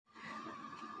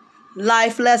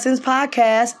Life Lessons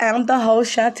Podcast. I'm the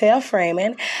host, Chantel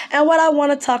Freeman, and what I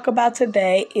want to talk about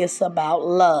today is about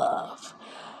love.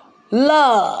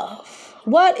 Love.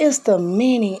 What is the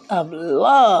meaning of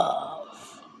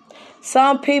love?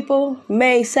 Some people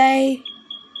may say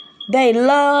they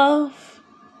love,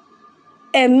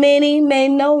 and many may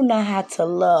know not how to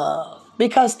love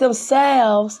because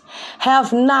themselves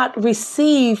have not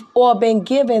received or been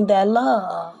given that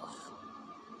love.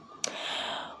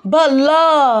 But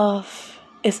love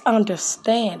is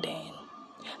understanding.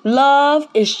 Love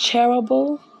is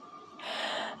charitable.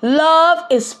 Love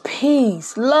is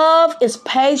peace. Love is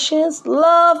patience.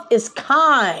 Love is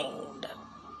kind.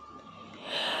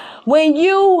 When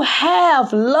you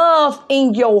have love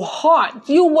in your heart,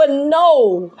 you will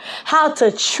know how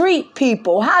to treat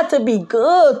people, how to be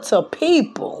good to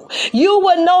people. You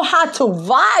will know how to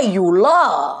value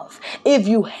love if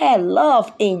you had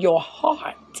love in your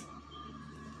heart.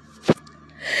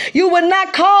 You will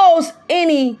not cause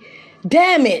any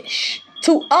damage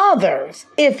to others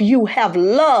if you have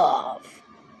love.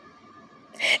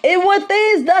 And when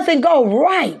things doesn't go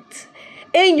right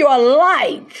in your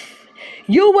life,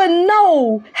 you will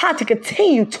know how to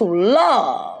continue to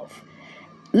love.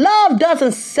 Love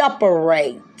doesn't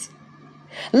separate.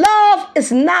 Love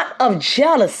is not of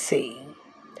jealousy.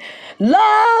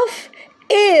 Love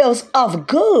is of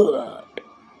good.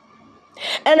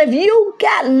 And if you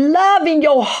got love in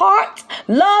your heart,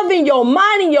 love in your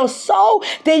mind, in your soul,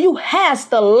 then you have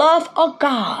the love of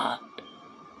God.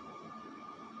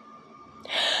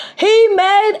 He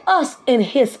made us in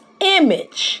his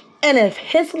image and in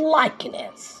his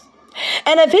likeness.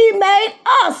 And if he made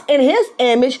us in his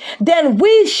image, then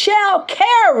we shall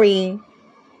carry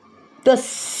the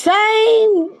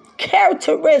same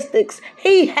characteristics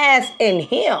he has in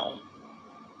him.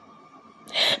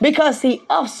 Because he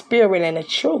of spirit and the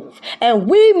truth. And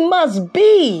we must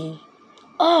be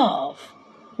of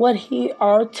what he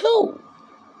are too.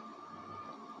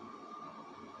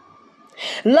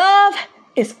 Love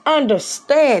is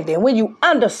understanding. When you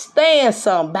understand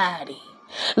somebody.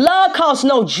 Love causes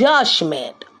no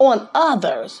judgment on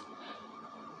others.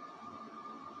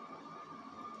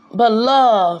 But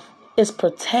love is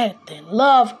protecting.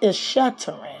 Love is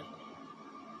sheltering.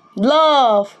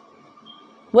 Love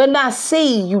will not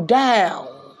see you down,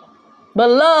 but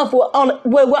love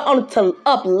will on to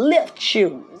uplift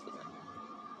you.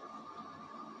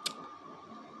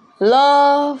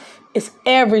 Love is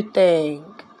everything.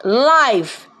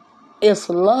 Life is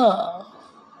love.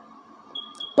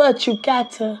 But you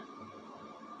got to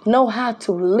know how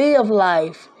to live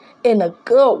life in a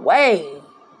good way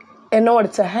in order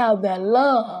to have that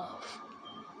love.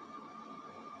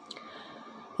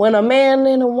 When a man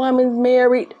and a woman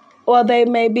married, or they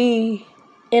may be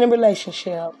in a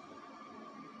relationship.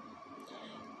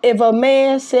 If a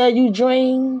man sell you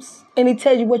dreams and he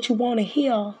tell you what you want to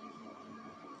hear,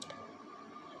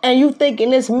 and you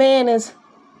thinking this man is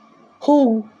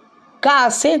who God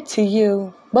sent to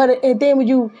you, and then when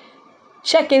you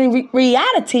check in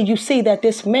reality, you see that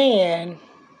this man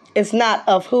is not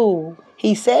of who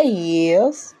he say he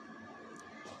is.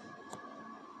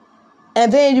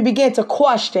 And then you begin to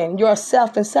question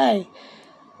yourself and say,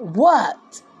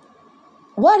 What?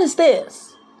 What is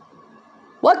this?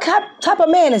 What type of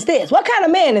man is this? What kind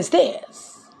of man is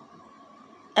this?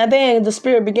 And then the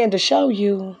Spirit began to show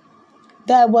you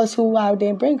that was who I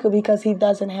didn't bring you because he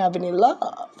doesn't have any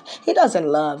love. He doesn't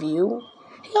love you.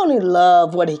 He only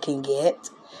loves what he can get.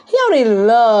 He only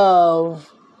loves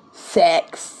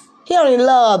sex. He only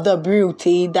loves the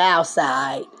beauty, the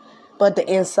outside. But the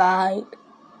inside,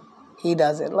 he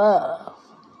doesn't love.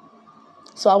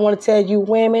 So I want to tell you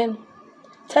women,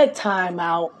 take time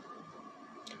out.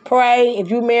 Pray. If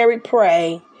you married,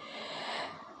 pray.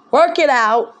 Work it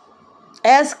out.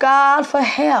 Ask God for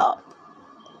help.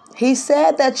 He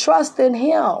said that trust in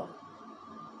him.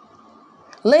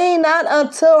 Lean not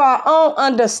unto our own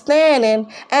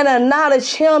understanding and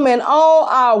acknowledge him in all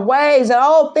our ways and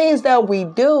all things that we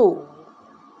do.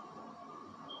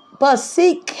 But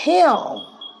seek him.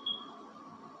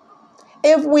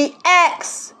 If we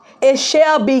ask, it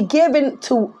shall be given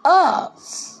to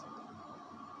us.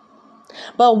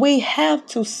 But we have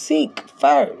to seek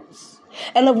first.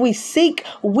 And if we seek,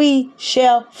 we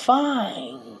shall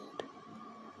find.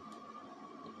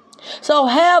 So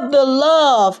have the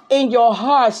love in your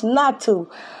hearts not to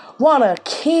want to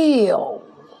kill.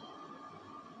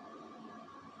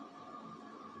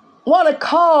 Want to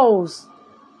cause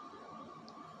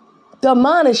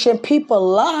demolishing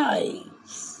people's lives.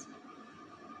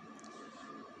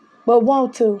 But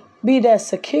want to be that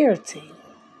security.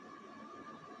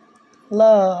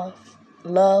 Love,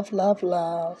 love, love,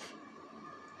 love.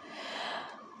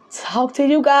 talk to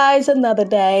you guys another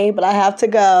day, but I have to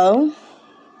go.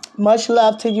 Much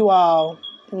love to you all.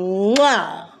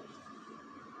 Mwah.